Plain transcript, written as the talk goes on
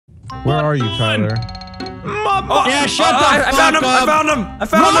Where are you, Tyler? Oh, yeah, shut the fuck up. I found him.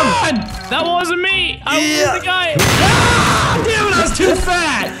 That wasn't me. I was the guy. Ah, damn it, I was too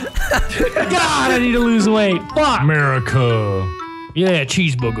fat. God, I need to lose weight. Fuck. America. Yeah,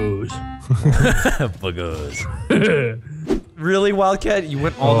 cheesebuggers. Buggers. Really, Wildcat? You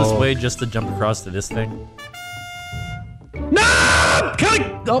went all this way just to jump across to this thing? No!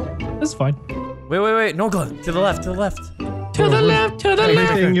 Oh, that's fine. Wait. No, go to the left, To the left.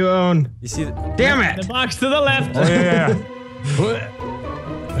 Everything you own. You see the— Damn it! The box to the left. Oh, yeah.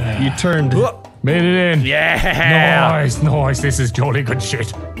 You turned. Made it in. Yeah! Nice. This is jolly good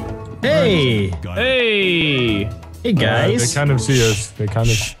shit. Hey! Hey! Hey, guys. They kind of see us. They kind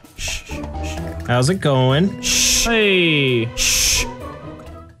of. How's it going? Hey!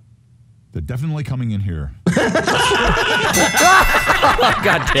 They're definitely coming in here.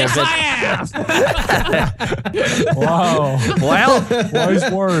 God damn it. Wow. Well, Wise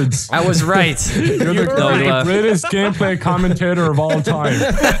words. I was right. You're the greatest gameplay commentator of all time.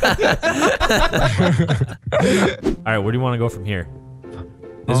 Alright, where do you want to go from here?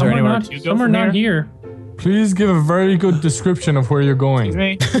 Is there anywhere to go from not here? Please give a very good description of where you're going.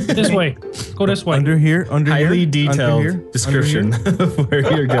 This way. Go this way. Under here? Highly detailed description of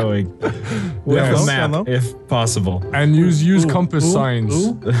where you're going. With a map, if possible. And use compass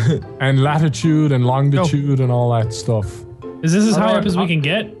signs. And latitude and longitude and all that stuff. Is this as high up as we can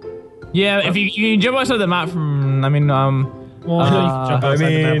get? Yeah, if you can jump outside the map from, Minnie,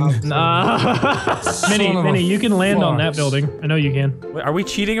 you can land on that building. I know you can. Wait, are we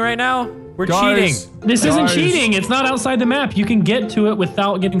cheating right now? We're cheating. This isn't cheating. It's not outside the map. You can get to it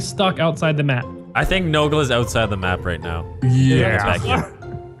without getting stuck outside the map. I think Nogla is outside the map right now. Yeah.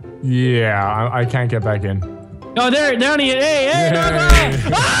 Yeah, I can't get back in. Oh, there, down here. Hey, Nogla!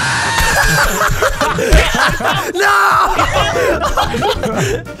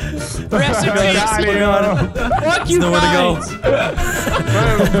 Recipe! Fuck you guys!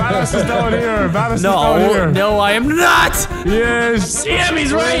 Vanos is down here. Vanos is down here. No, I am not! Yes! Damn,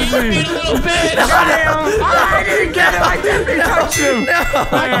 he's right! You little bitch! I didn't get him! I didn't touch him!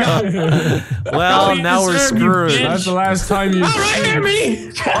 No. Well, now we're screwed. That's the last time you. All right, hear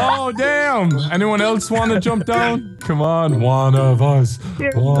me! Oh, damn! Anyone else want to jump down? Come on, one of us.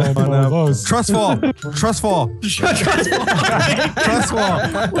 One of us. Trust fall. Trust fall. Trust fall.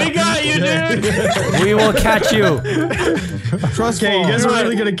 We got you, dude. We will catch you. Trust fall. You guys are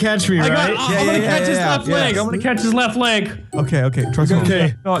really gonna catch me, right? I'm gonna catch his left leg. I'm gonna catch his left leg. Okay. Trust fall.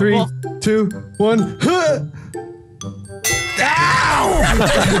 Okay. 3, 2, 1. Ow! I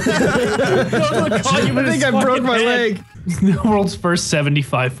think I broke my leg. The world's first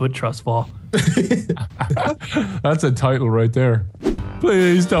 75-foot trust fall. That's a title right there.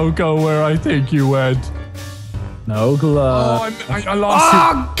 Please don't go where I think you went. Nogla. Oh, I lost you.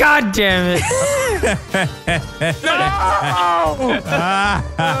 Oh, god damn it. No!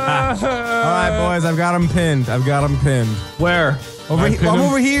 Alright, boys, I've got him pinned. Where? I'm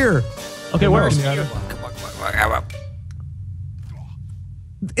over here. Okay, where?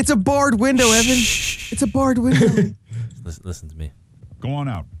 It's a barred window, Evan. It's a barred window. Listen to me. Go on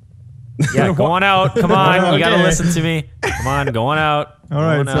out. Yeah, go on out. Come on, you gotta listen to me. Come on, go on out.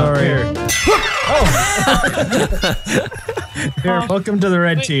 Alright, sorry. Here, welcome to the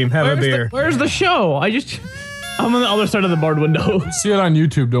red team. Have a beer. Where's the show? I'm on the other side of the barred window. See it on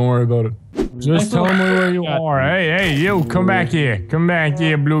YouTube, don't worry about it. Just tell me where you are. Hey, you, come back here. Come back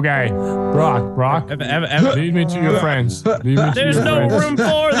here, blue guy. Brock. Lead me to your friends. There's no room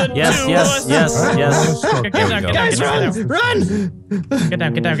for the two of us. Yes. Get down. Run!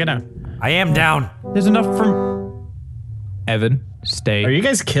 Get down. I am down. There's enough from Evan. Stay. Are you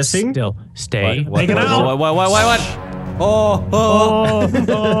guys kissing? Still. Stay. What? Take it out. What? Oh,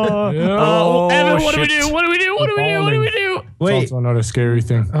 Evan, what do we shit. do? What do we do? Wait. It's also not a scary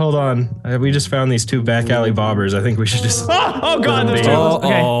thing. Hold on. We just found these 2 back alley bobbers. I think we should just. Oh god, there's 2 of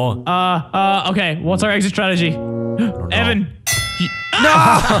us. Okay. Okay. What's our exit strategy? Evan.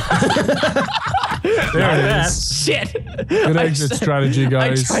 There it is. Shit. Good exit strategy,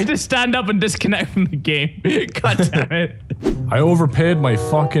 guys. I tried to stand up and disconnect from the game. God damn it. I overpaid my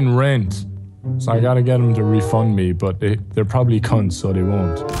fucking rent. So I gotta get them to refund me, but they're probably cunts, so they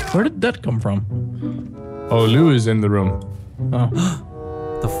won't. Where did that come from? Oh, Lou is in the room. Oh.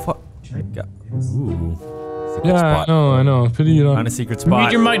 The fuck? Ooh. Yeah, I know. Pity you don't. Find a secret spot.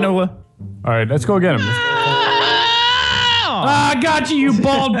 Meet your mic, Nogla. Alright, let's go get him. I got you, you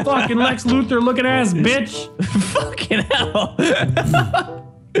bald fucking Lex Luthor looking ass bitch. Fucking hell.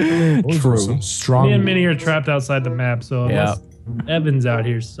 Those were some strong. Me and Minnie are trapped outside the map, so unless Evan's out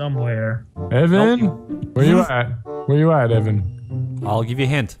here somewhere. Evan? Where you at? Where you at, Evan? I'll give you a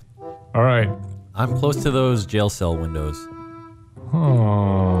hint. All right. I'm close to those jail cell windows.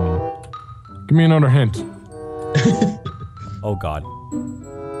 Oh. Give me another hint. Oh God.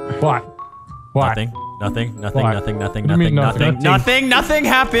 What? What? Nothing. Nothing. Nothing. What? Nothing. Nothing. What do you Nothing. mean Nothing. Nothing. Nothing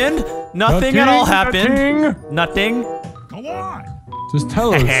happened. Nothing at all happened. Nothing. Go on. Just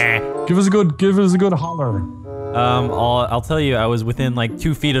tell us. Give us a good holler. I'll tell you. I was within like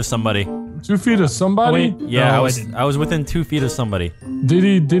 2 feet of somebody. 2 feet of somebody? Yeah, no, I was within 2 feet of somebody. Did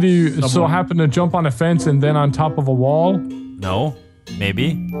he so happen to jump on a fence and then on top of a wall? No.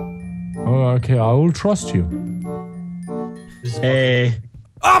 Maybe. Oh, okay, I will trust you. Hey.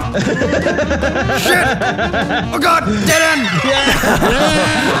 Up! Shit! Oh God! Dead end!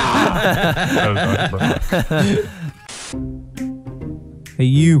 Hey,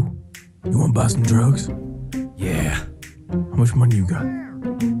 you. You want to buy some drugs? Yeah. How much money you got?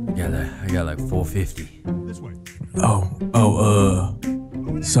 I got like 450. This way.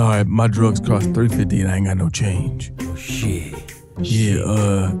 Sorry, my drugs cost $350 and I ain't got no change. Oh shit.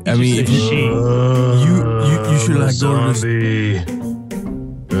 Yeah, I mean, if you should like go to this.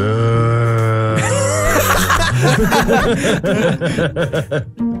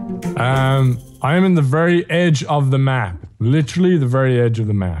 I am in the very edge of the map. Literally the very edge of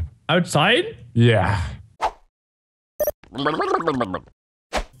the map. Outside? Yeah.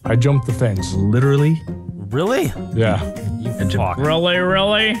 I jumped the fence. Literally? Really? Yeah. You fuck.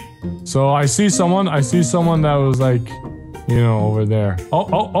 Really? So I see someone that was like, you know, over there.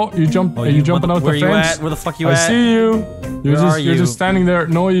 Oh, you jumped. Are you jumping out the fence? Where you at? Where the fuck you at? I see you. You're just standing there.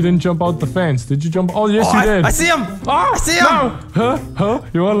 No, you didn't jump out the fence. Did you jump? Oh, yes, you did. I see him! I see him! No. Huh?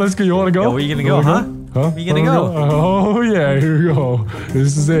 You want to go? Yeah, where you gonna go, huh? Huh? Where you gonna go? Oh, yeah, here we go.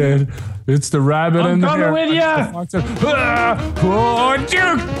 This is it. It's the rabbit and the hare. I'm coming with ya! Oh,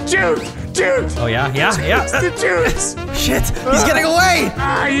 juke! Oh, yeah? It's the jukes! Shit! He's getting away!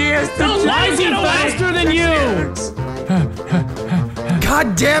 Ah, yes, the jukes! Why is it faster than you?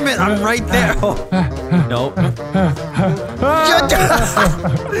 God damn it! I'm right there! Oh. Nope.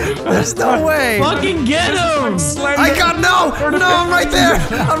 There's no way! Fucking get him! I got no! I'm right there!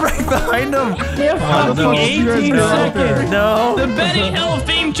 I'm right behind him! You fucking 18 seconds! No! The Benny Hill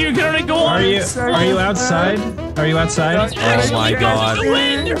theme tune can only go on. Are you outside? Are you outside? Oh my God.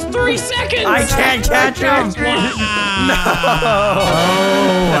 There's 3 seconds! I can't catch him! No!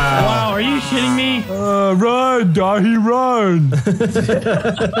 Oh, Wow, are you shitting me? Run, Dahi, run!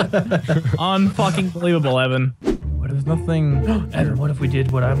 Unfucking believable, Evan. What if nothing? Evan, what if we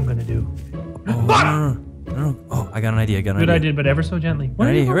did what I'm gonna do? No. Oh, I got an idea. Good idea, but ever so gently. What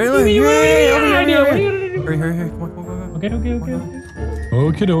Ready? Hurry. Come on. Okay.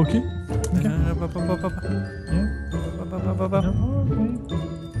 Okie dokie.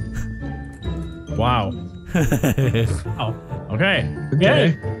 Wow. Oh. Okay.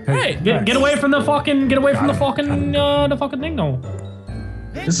 Hey, get away from the fucking the fucking thing though.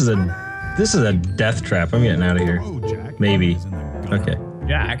 This is a death trap. I'm getting out of here. Oh, Jack. Maybe. Is in there. Go. Okay.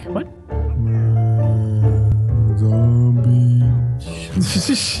 Jack, what? Zombie.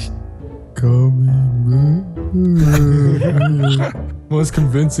 Coming back. Most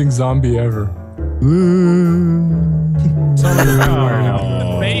convincing zombie ever.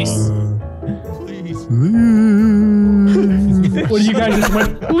 The face. Please. What do you guys just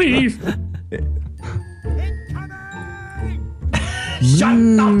went? Please. Shut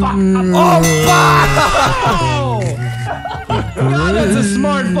the fuck up! Oh fuck! That's a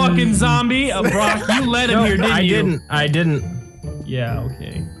smart fucking zombie. Brock, you let him here, didn't you? I didn't. Yeah.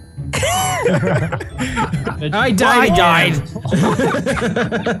 Okay. I died.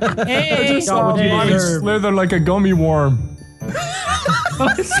 Hey, Body slither like a gummy worm.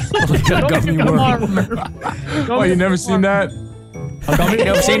 gummy worm. Oh, you never seen that?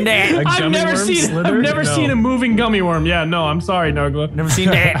 Never seen that. I've never seen a moving gummy worm. Yeah, no, I'm sorry, Nugla. Never seen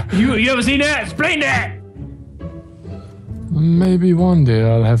that. You ever seen that? Explain that. Maybe one day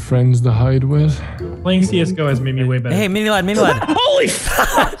I'll have friends to hide with. Playing CS:GO has made me way better. Hey, mini lad. Holy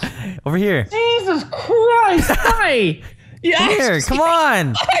fuck! Over here. Jesus Christ! Hi. Yeah. Here, come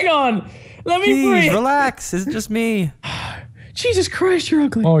on. Hang on. Let me Please, breathe. relax. It's just me. Jesus Christ, you're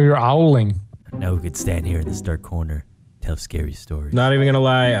ugly. Oh, you're owling. Now we could stand here in this dark corner, tell scary stories. Not even gonna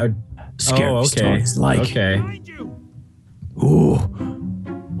lie. Scary stories like. Okay. Behind you. Ooh.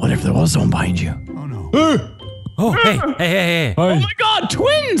 What if there was someone behind you? Oh no. Oh, hey. Oh my God,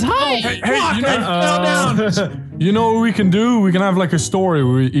 twins! Hi. Fuck, I fell down. You know what we can do? We can have like a story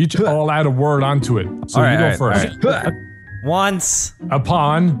where we each all add a word onto it. So you go first. Once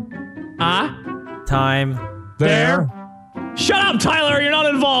Upon time there Shut up, Tyler. You're not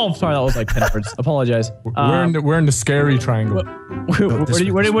involved. Sorry, that was like 10 words. Apologize. We're in the scary triangle.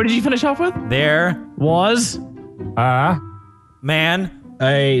 Where did you finish off with? There was man.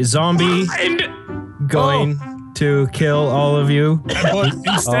 A zombie going to kill all of you. But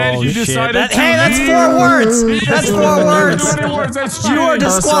instead, you decided to hey, that's 4 words. That's 4 words. You are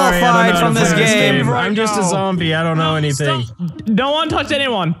disqualified from this game. I'm just a zombie. I don't know anything. Don't want to touch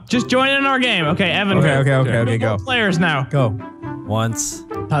anyone. Just join in our game. Okay, Evan. Okay, go. Players now. Go. Once.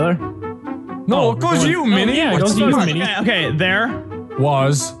 Tyler. No, it goes you, Minnie. Yeah, it goes you, Minnie. Okay, there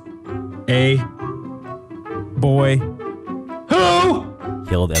was a boy who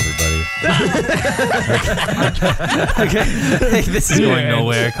killed everybody. Okay. Hey, this is going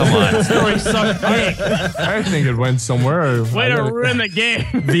nowhere. Come on. Story sucked. I think it went somewhere. Way to ruin the game.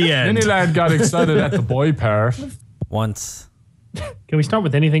 The end. Minnie lad got excited at the boy part. Once. Can we start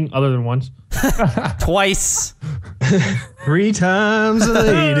with anything other than once? Twice. 3 times a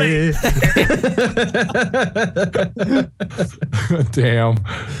lady. Damn.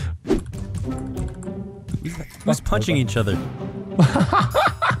 Who's punching each other?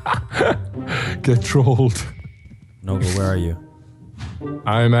 Get trolled. Noble, where are you?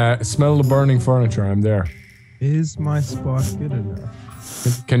 I'm at smell the burning furniture. I'm there. Is my spot good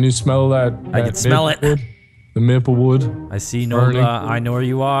enough? Can you smell that? I can smell it. Wood? The maple wood. I see Noble. I know where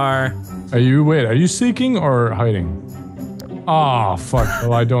you are. Are you seeking or hiding? Ah, fuck.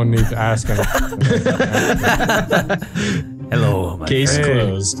 Well, I don't need to ask anything. Hello, my Case friend.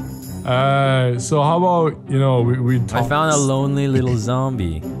 closed. So how about, we talk. I found a lonely little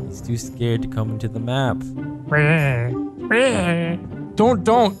zombie. He's too scared to come into the map.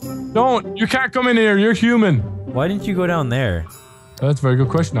 Don't. You can't come in here. You're human. Why didn't you go down there? That's a very good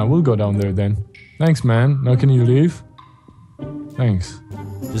question. I will go down there then. Thanks, man. Now can you leave? Thanks.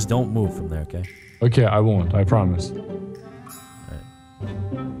 Just don't move from there, okay? Okay, I won't. I promise.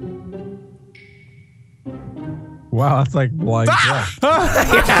 Wow, that's like blind.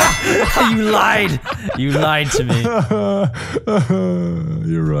 You lied. You lied to me.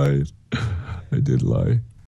 You're right. I did lie.